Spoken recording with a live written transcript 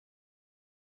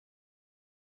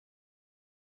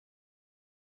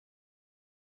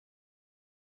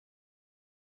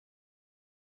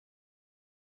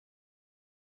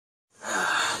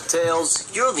Tails,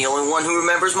 you're the only one who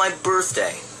remembers my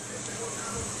birthday.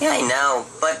 Yeah, I know,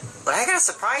 but I got a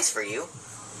surprise for you.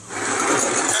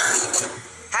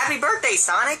 Happy birthday,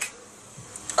 Sonic!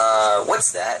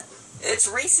 What's that? It's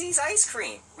Reese's ice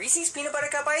cream. Reese's peanut butter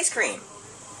cup ice cream.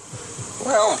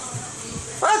 Well,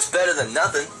 that's better than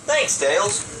nothing. Thanks,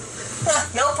 Tails.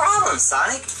 No problem,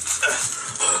 Sonic.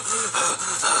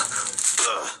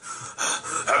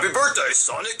 Happy birthday,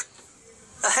 Sonic.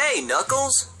 Hey,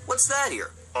 Knuckles. What's that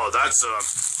here? Oh, that's, oh,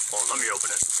 let me open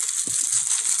it.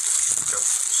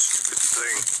 Stupid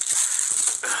thing.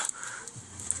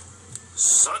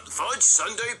 Fudge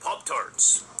Sundae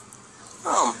Pop-Tarts.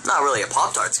 Oh, not really a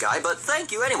Pop-Tarts guy, but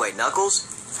thank you anyway, Knuckles.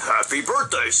 Happy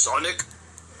birthday, Sonic.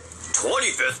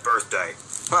 25th birthday.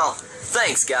 Well,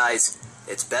 thanks, guys.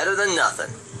 It's better than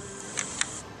nothing.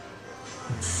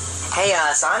 Hey,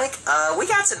 Sonic, we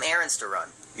got some errands to run.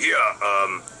 Yeah,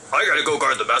 I gotta go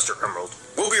guard the Master Emerald.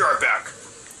 We'll be right back.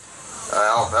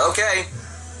 Well, okay.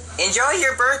 Enjoy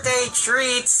your birthday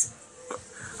treats.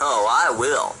 Oh, I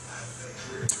will.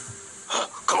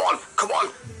 Come on, come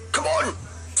on, come on!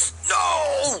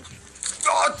 No!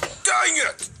 Oh, dang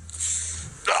it!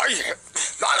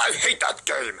 I hate that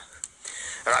game.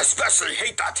 And I especially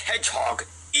hate that hedgehog,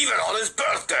 even on his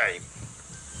birthday.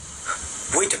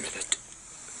 Wait a minute.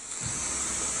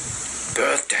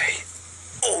 Birthday.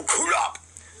 Oh, crap!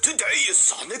 Today is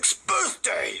Sonic's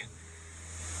birthday.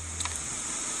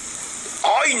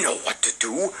 I know what to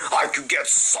do. I can get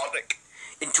Sonic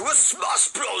into a Smash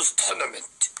Bros.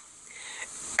 Tournament.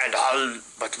 And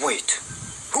but wait.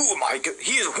 Who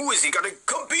is he gonna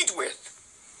compete with?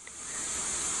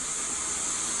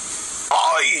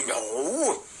 I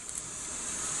know.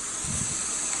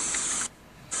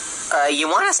 You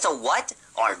want us to what?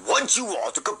 I want you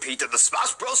all to compete in the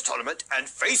Smash Bros. Tournament and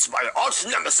face my arch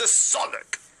nemesis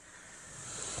Sonic.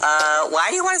 Why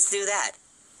do you want us to do that?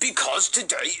 Because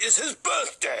today is his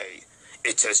birthday.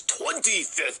 It's his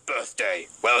 25th birthday.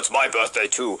 Well, it's my birthday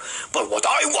too. But what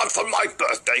I want for my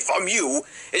birthday from you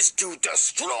is to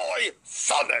destroy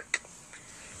Sonic.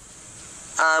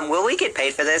 Will we get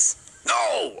paid for this?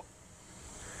 No!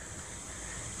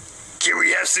 Can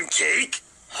we have some cake?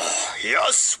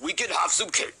 Yes, we can have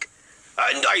some cake.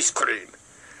 And ice cream.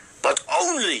 But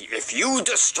only if you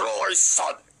destroy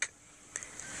Sonic.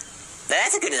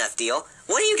 That's a good enough deal.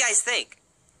 What do you guys think?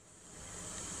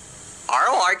 I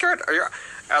like it.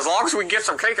 As long as we get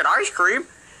some cake and ice cream.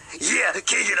 Yeah,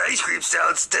 cake and ice cream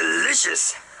sounds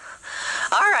delicious.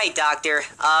 All right, Doctor.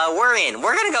 We're in.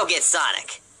 We're gonna go get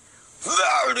Sonic.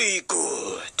 Very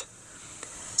good.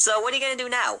 So what are you gonna do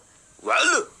now?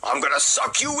 Well, I'm gonna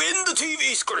suck you in the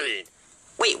TV screen.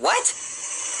 Wait, what?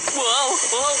 Whoa,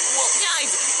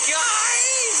 guys!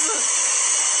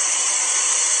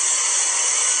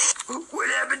 What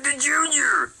happened to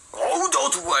Junior? Oh,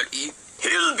 don't worry.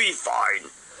 He'll be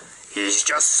fine. He's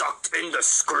just sucked in the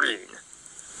screen.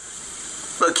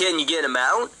 But can you get him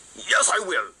out? Yes, I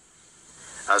will.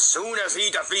 As soon as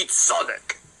he defeats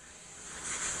Sonic.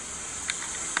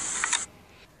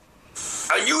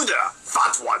 And you there,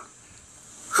 fat one.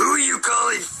 Who are you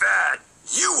calling fat?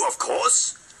 You, of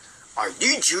course. I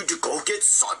need you to go get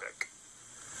Sonic.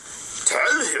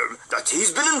 Tell him that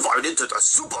he's been invited to the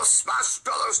Super Smash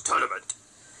Bros. Tournament.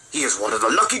 He is one of the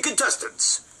lucky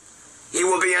contestants. He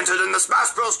will be entered in the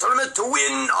Smash Bros. Tournament to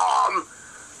win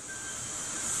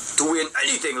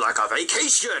anything like a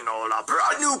vacation or a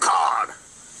brand new car.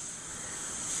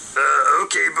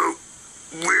 Okay, but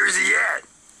where's he at?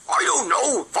 I don't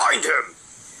know. Find him.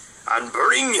 And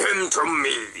bring him to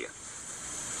me.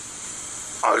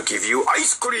 I'll give you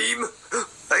ice cream.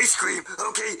 Ice cream?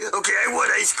 Okay, I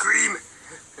want ice cream.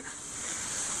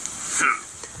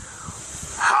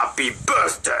 Happy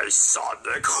birthday,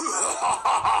 Sonic.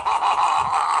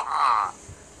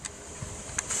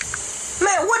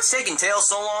 Man, what's taking Tails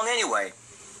so long anyway?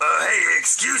 Hey,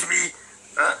 excuse me.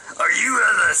 Are you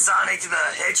the Sonic the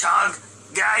Hedgehog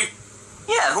guy?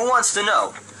 Yeah, who wants to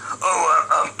know?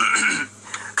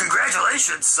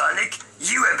 Congratulations, Sonic.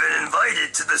 You have been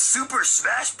invited to the Super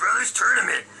Smash Bros.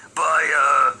 Tournament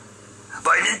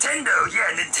by Nintendo.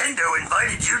 Yeah, Nintendo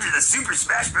invited you to the Super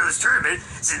Smash Bros. Tournament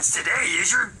since today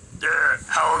is your,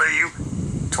 how old are you?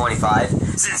 25.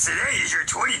 Since today is your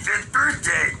 25th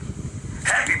birthday.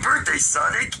 Happy birthday,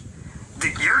 Sonic.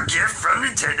 Your gift from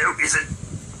Nintendo is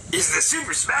the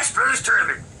Super Smash Bros.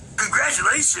 Tournament.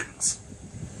 Congratulations.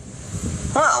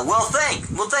 Well,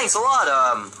 thanks a lot.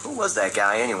 Who was that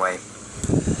guy anyway?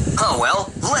 Oh,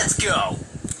 well, let's go.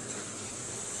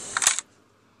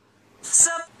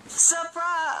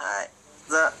 Surprise!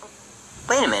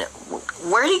 Wait a minute.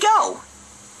 Where'd he go?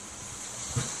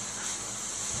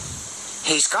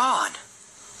 He's gone.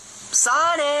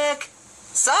 Sonic!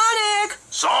 Sonic!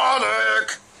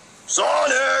 Sonic!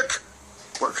 Sonic!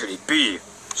 Where could he be?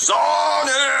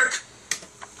 Sonic!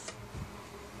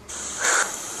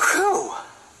 Whew.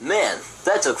 Man,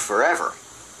 that took forever.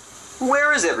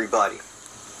 Where is everybody?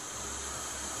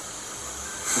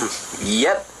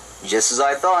 Yep, just as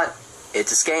I thought.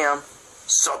 It's a scam.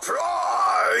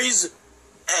 Surprise!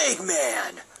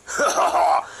 Eggman!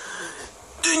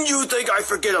 Didn't you think I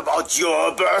forget about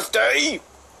your birthday?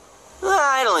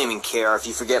 I don't even care if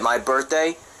you forget my birthday.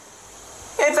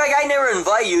 In fact, I never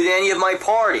invite you to any of my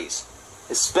parties.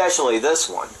 Especially this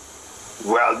one.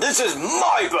 Well, this is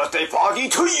my birthday party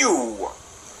to you!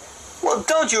 Well,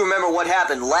 don't you remember what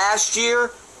happened last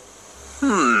year?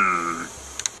 Nope,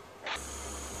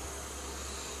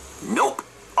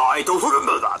 I don't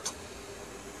remember that.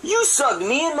 You sucked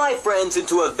me and my friends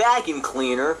into a vacuum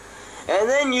cleaner, and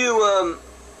then you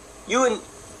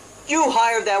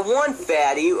hired that one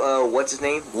fatty, what's his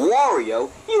name? Wario.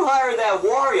 You hired that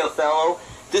Wario fellow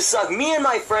to suck me and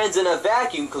my friends in a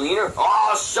vacuum cleaner.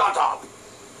 Ah, shut up!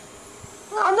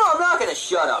 No, I'm not gonna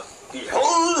shut up.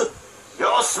 Behold,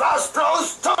 your Smash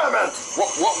Bros. Tournament!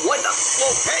 What the?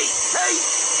 Whoa, hey!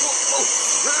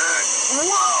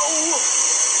 Whoa!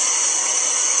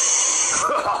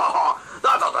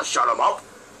 That ought to shut him up.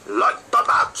 Let the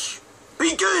match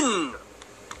begin!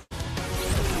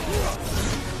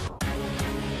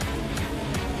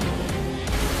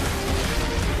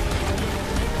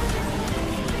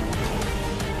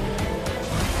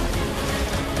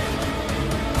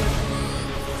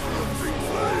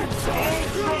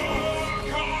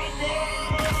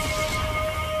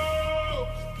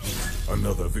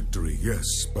 Another victory,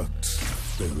 yes, but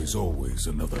there is always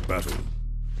another battle.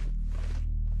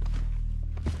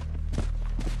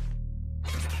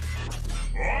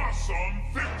 Awesome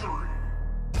victory!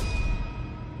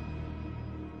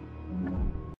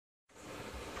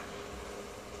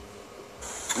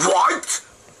 What?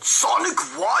 Sonic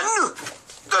won?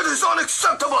 That is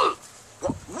unacceptable!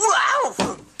 Wow!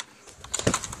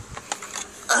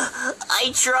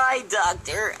 I tried,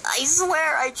 Doctor. I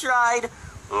swear I tried.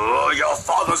 Oh, your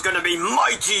father's gonna be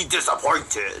mighty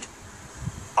disappointed.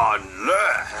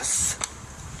 Unless...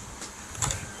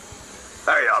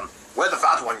 Hey, where'd the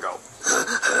fat one go?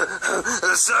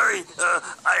 Sorry,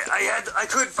 I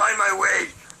couldn't find my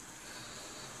way.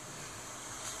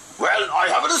 Well, I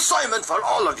have an assignment for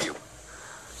all of you.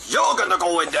 You're gonna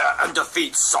go in there and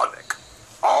defeat Sonic.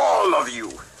 All of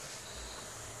you.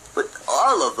 But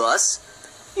all of us?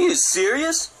 You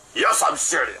serious? Yes, I'm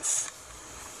serious.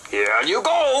 Here you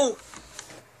go.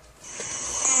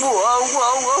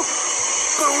 Whoa.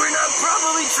 But we're not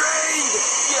properly trained.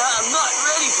 Yeah, I'm not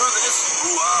ready for this.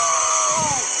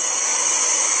 Whoa!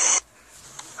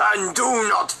 And do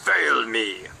not fail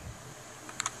me.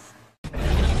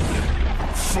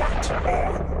 Fight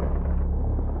on!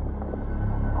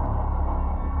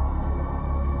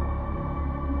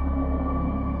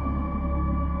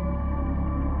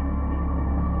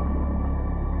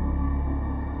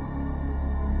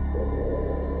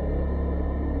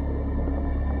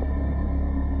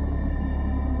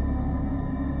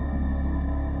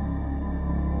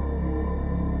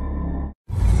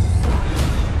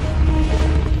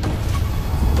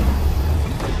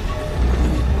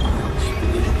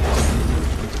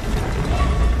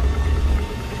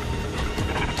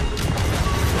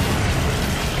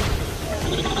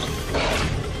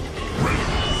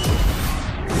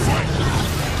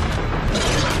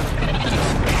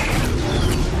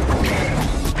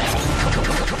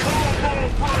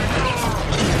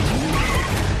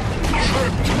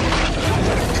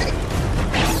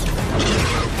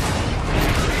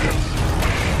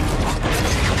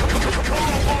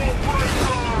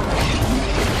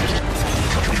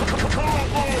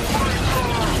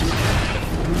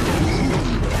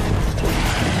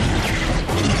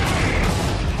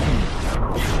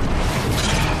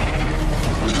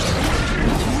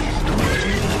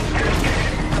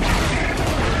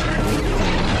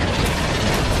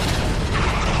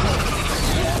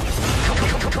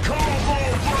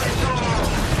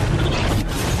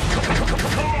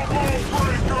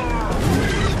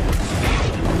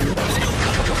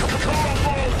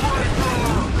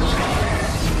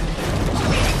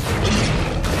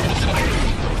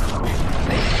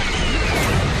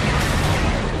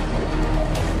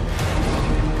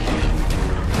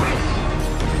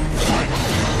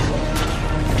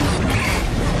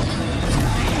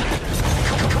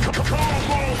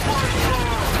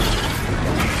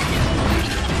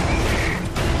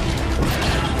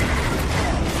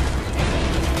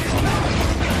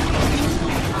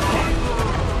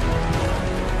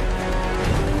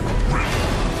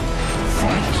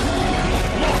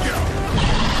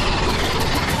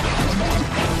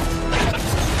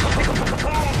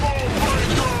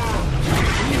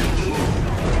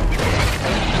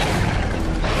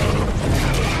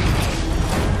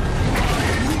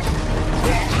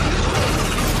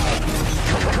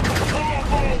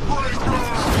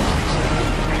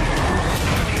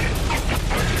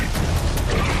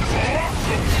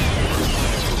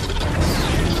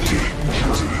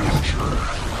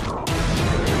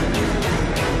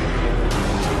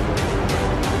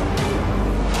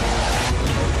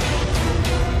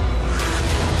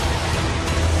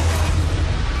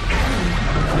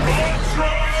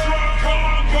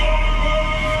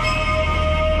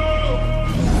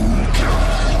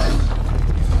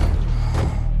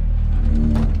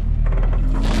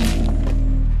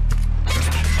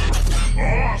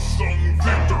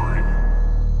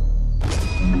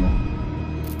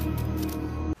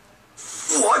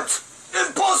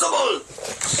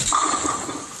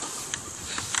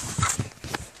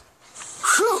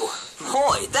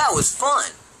 boy, that was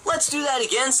fun. Let's do that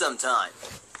again sometime.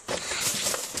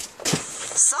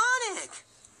 Sonic!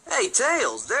 Hey,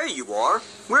 Tails, there you are.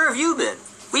 Where have you been?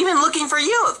 We've been looking for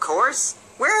you, of course.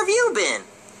 Where have you been?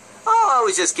 Oh, I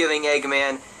was just giving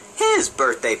Eggman his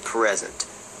birthday present.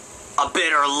 A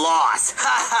bitter loss.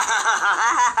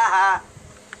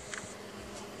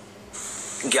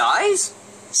 Guys?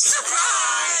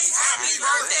 Surprise! Happy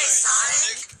birthday,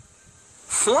 Sonic!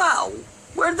 Wow,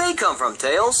 where'd they come from,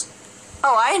 Tails?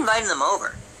 Oh, I invited them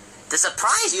over to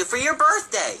surprise you for your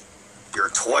birthday. Your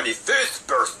 25th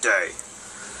birthday.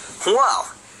 Wow,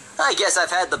 I guess I've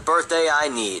had the birthday I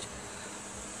need.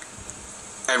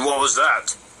 And what was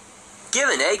that?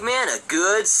 Giving Eggman a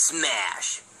good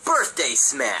smash. Birthday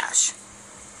smash.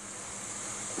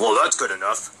 Well, that's good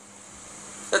enough.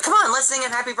 Come on, let's sing a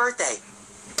happy birthday.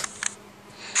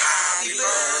 Happy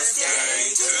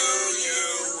birthday to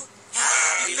you.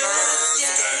 Happy birthday.